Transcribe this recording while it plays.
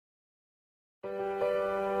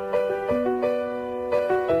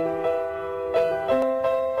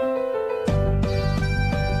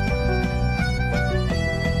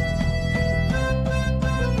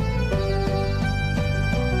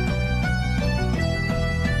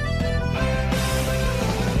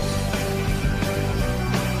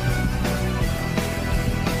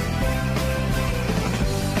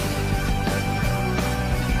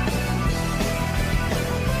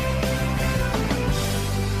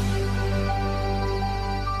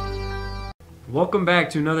Welcome back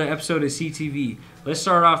to another episode of CTV. Let's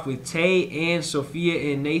start off with Tay, Ann,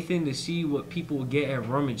 Sophia, and Nathan to see what people will get at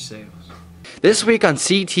rummage sales. This week on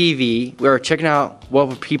CTV, we're checking out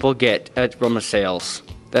what people get at rummage sales.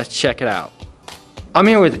 Let's check it out. I'm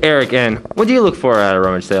here with Eric, and what do you look for at a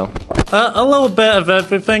rummage sale? A little bit of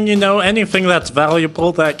everything, anything that's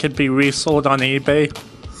valuable that could be resold on eBay.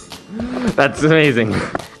 That's amazing.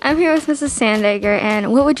 I'm here with Mrs. Sandager,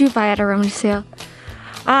 and what would you buy at a rummage sale?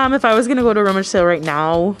 If I was going to go to a rummage sale right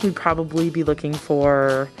now, we'd probably be looking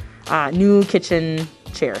for new kitchen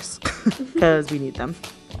chairs because we need them.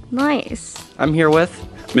 Nice. I'm here with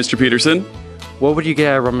Mr. Peterson. What would you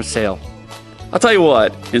get at a rummage sale? I'll tell you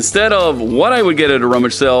what, instead of what I would get at a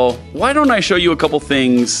rummage sale, why don't I show you a couple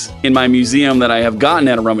things in my museum that I have gotten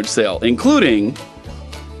at a rummage sale, including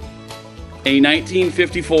a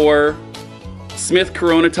 1954 Smith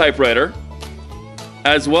Corona typewriter,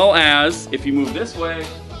 as well as, if you move this way,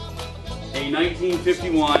 a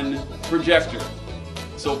 1951 projector.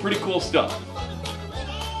 So pretty cool stuff.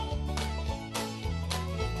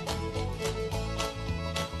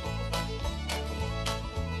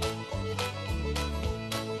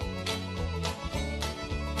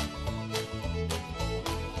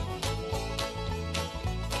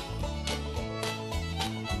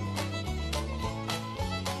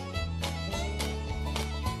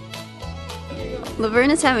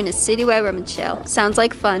 Laverne is having a citywide rummage sale. Sounds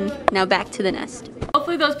like fun. Now back to the nest.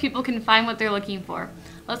 Hopefully those people can find what they're looking for.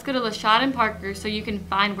 Let's go to LaShad and Parker so you can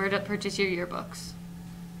find where to purchase your yearbooks.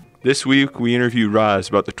 This week we interviewed Roz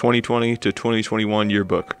about the 2020 to 2021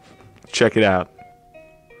 yearbook. Check it out.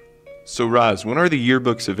 So Roz, when are the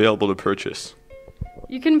yearbooks available to purchase?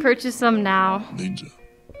 You can purchase them now.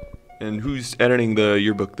 And who's editing the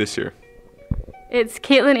yearbook this year? It's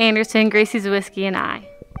Caitlin Anderson, Gracie's Whiskey, and I.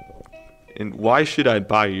 And why should I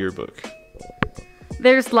buy a yearbook?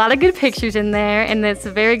 There's a lot of good pictures in there, and it's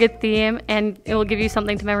a very good theme, and it will give you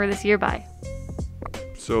something to remember this year by.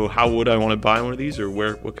 So how would I want to buy one of these, or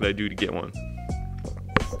what could I do to get one?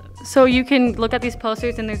 So you can look at these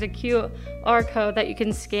posters, and there's a QR code that you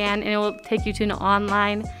can scan, and it will take you to an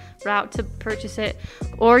online route to purchase it.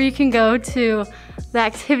 Or you can go to the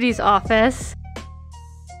activities office.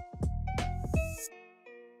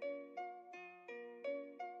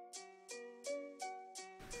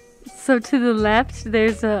 So to the left,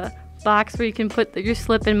 there's a box where you can put your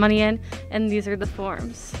slip and money in, and these are the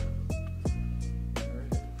forms.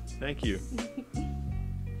 Thank you.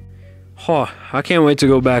 Oh, I can't wait to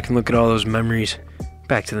go back and look at all those memories.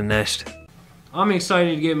 Back to the nest. I'm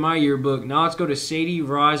excited to get my yearbook. Now let's go to Sadie,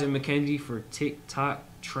 Roz, and Mackenzie for TikTok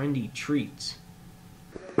trendy treats.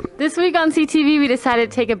 This week on CTV, we decided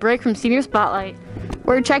to take a break from Senior Spotlight.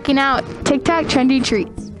 We're checking out TikTok trendy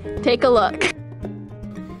treats. Take a look.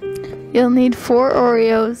 You'll need 4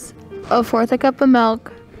 Oreos, a 1/4 cup of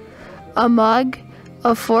milk, a mug,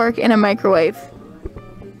 a fork, and a microwave.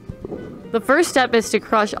 The first step is to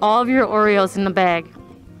crush all of your Oreos in the bag.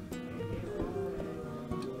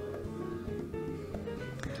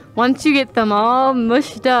 Once you get them all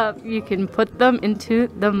mushed up, you can put them into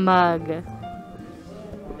the mug.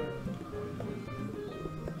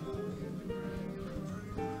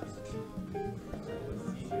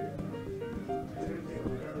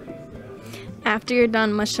 After you're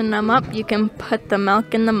done mushing them up, you can put the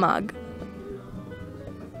milk in the mug.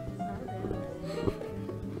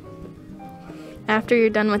 After you're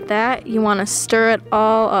done with that, you want to stir it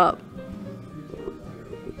all up.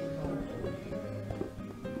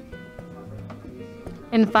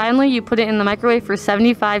 And finally, you put it in the microwave for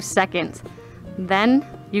 75 seconds. Then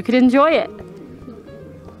you can enjoy it.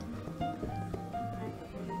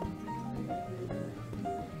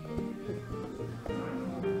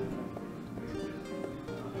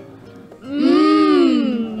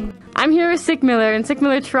 I'm here with Sick Miller, and Sick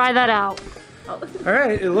Miller, try that out.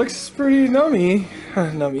 Alright, it looks pretty nummy.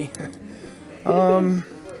 Nummy.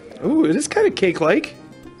 Ooh, it is kind of cake-like.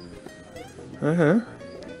 Oh,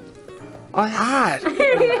 hot.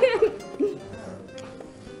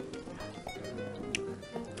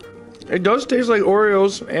 It does taste like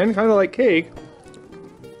Oreos and kind of like cake.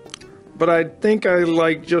 But I think I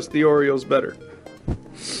like just the Oreos better.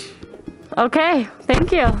 Okay,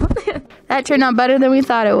 thank you. That turned out better than we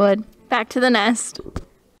thought it would. Back to the nest.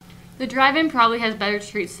 The drive-in probably has better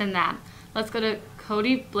treats than that. Let's go to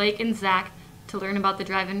Cody, Blake, and Zach to learn about the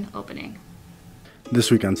drive-in opening.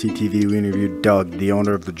 This week on CTV, we interviewed Doug, the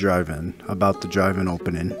owner of the drive-in, about the drive-in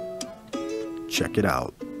opening. Check it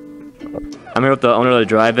out. I'm here with the owner of the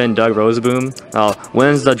drive-in, Doug Roseboom.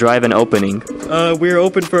 When's the drive-in opening? We're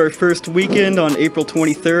open for our first weekend on April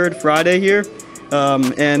 23rd, Friday here.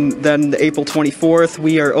 And then April 24th,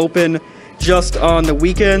 we are open just on the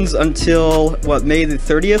weekends until, May the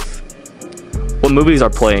 30th? What movies are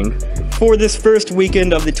playing? For this first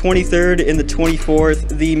weekend of the 23rd and the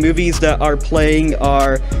 24th, the movies that are playing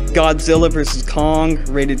are Godzilla vs. Kong,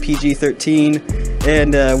 rated PG-13,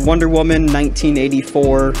 and Wonder Woman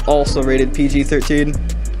 1984, also rated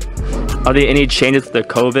PG-13. Are there any changes to the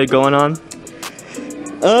COVID going on?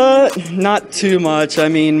 Not too much. I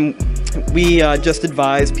mean, we just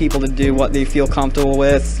advise people to do what they feel comfortable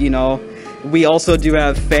with, you know. We also do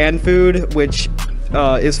have fan food, which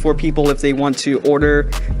is for people if they want to order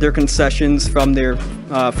their concessions from their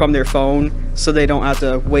phone, so they don't have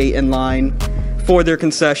to wait in line for their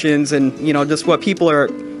concessions, and you know, just what people are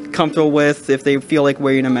comfortable with. If they feel like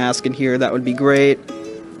wearing a mask in here, that would be great.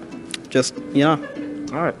 Just, yeah.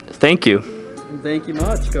 All right. Thank you. Thank you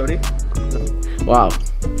much, Cody. Wow.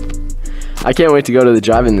 I can't wait to go to the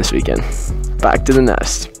drive-in this weekend. Back to the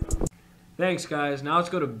nest. Thanks, guys. Now let's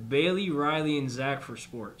go to Bailey, Riley, and Zach for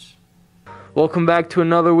sports. Welcome back to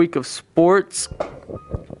another week of sports.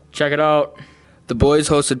 Check it out. The boys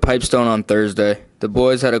hosted Pipestone on Thursday. The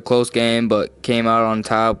boys had a close game but came out on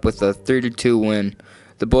top with a 3-2 win.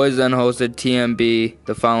 The boys then hosted TMB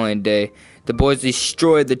the following day. The boys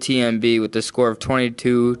destroyed the TMB with a score of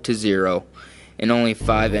 22-0 in only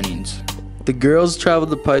 5 innings. The girls traveled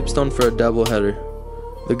to Pipestone for a doubleheader.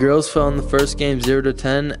 The girls fell in the first game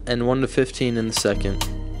 0-10 and 1-15 in the second.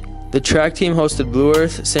 The track team hosted Blue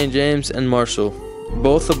Earth, St. James, and Marshall.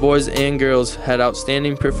 Both the boys and girls had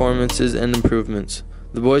outstanding performances and improvements.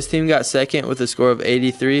 The boys team got second with a score of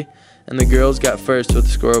 83, and the girls got first with a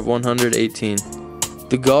score of 118.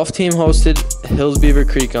 The golf team hosted Hills Beaver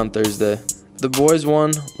Creek on Thursday. The boys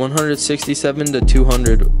won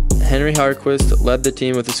 167-200. Henry Harquist led the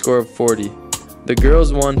team with a score of 40. The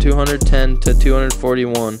girls won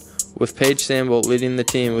 210-241, with Paige Samble leading the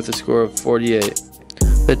team with a score of 48.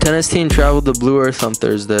 The tennis team traveled to Blue Earth on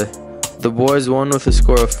Thursday. The boys won with a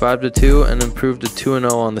score of 5-2 and improved to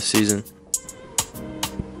 2-0 on the season.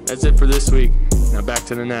 That's it for this week. Now back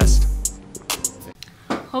to the nest.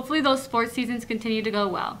 Hopefully those sports seasons continue to go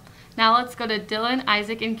well. Now let's go to Dylan,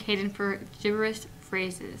 Isaac, and Caden for gibberish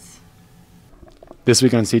phrases. This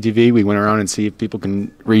week on CTV, we went around and see if people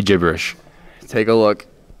can read gibberish. Take a look.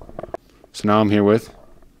 So now I'm here with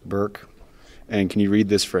Burke. And can you read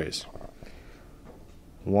this phrase?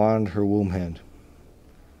 Wand her womb hand.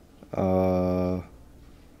 Yeah,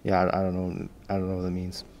 I don't know. I don't know what that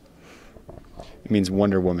means. It means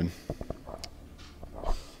Wonder Woman.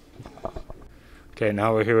 Okay,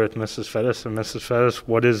 now we're here with Mrs. Fettis. And Mrs. Fettis,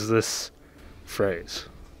 what is this phrase?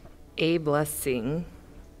 A blessing.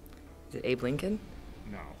 Is it Abe Lincoln?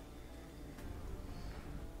 No.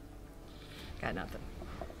 Got nothing.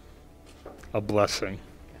 A blessing.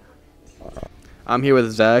 I'm here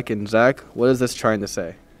with Zach, and Zach, what is this trying to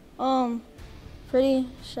say? Pretty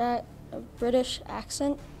British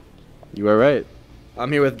accent. You are right.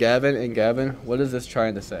 I'm here with Gavin, and Gavin, what is this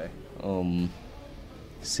trying to say?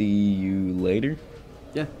 See you later?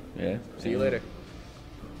 Yeah. Yeah. See you later.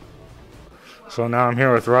 So now I'm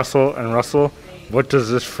here with Russell, and Russell, what does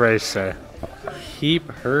this phrase say?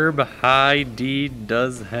 Heap herb high deed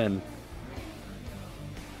does hen.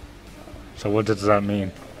 So what does that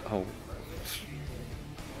mean? Oh.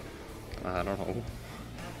 I don't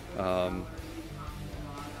know.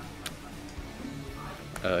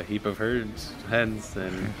 A heap of hens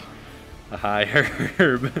and a high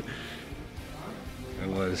herb. It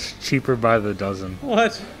was cheaper by the dozen.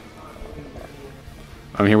 What?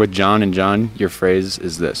 I'm here with John, and John, your phrase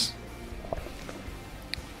is this.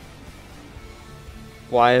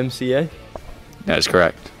 YMCA? That is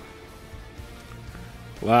correct.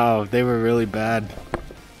 Wow, they were really bad.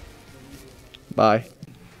 Bye.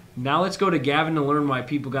 Now let's go to Gavin to learn why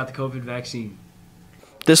people got the COVID vaccine.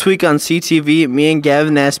 This week on CTV, me and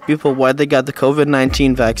Gavin asked people why they got the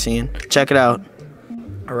COVID-19 vaccine. Check it out.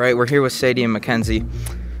 All right, we're here with Sadie and Mackenzie.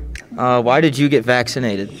 Why did you get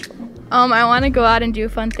vaccinated? I want to go out and do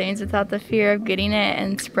fun things without the fear of getting it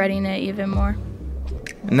and spreading it even more.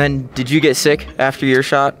 And then, did you get sick after your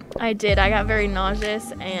shot? I did. I got very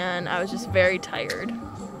nauseous and I was just very tired.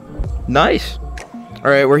 Nice. All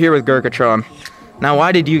right, we're here with Gurkatron. Now,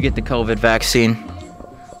 why did you get the COVID vaccine?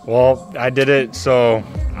 Well, I did it so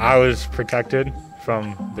I was protected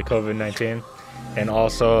from the COVID-19, and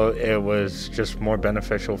also it was just more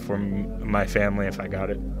beneficial for my family if I got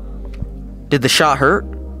it. Did the shot hurt?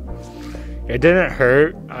 It didn't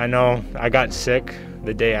hurt. I know I got sick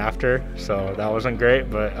the day after, so that wasn't great,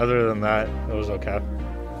 but other than that, it was okay.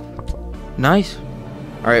 Nice.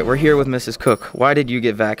 All right, we're here with Mrs. Cook. Why did you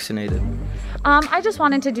get vaccinated? I just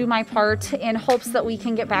wanted to do my part in hopes that we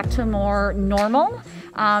can get back to more normal.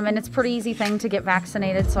 And it's a pretty easy thing to get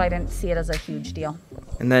vaccinated, so I didn't see it as a huge deal.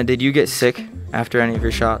 And then did you get sick after any of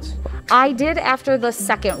your shots? I did after the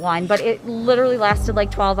second one, but it literally lasted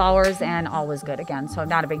like 12 hours and all was good again, so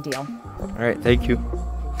not a big deal. All right, thank you.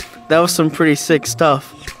 That was some pretty sick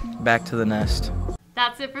stuff. Back to the nest.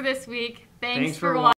 That's it for this week. Thanks for watching.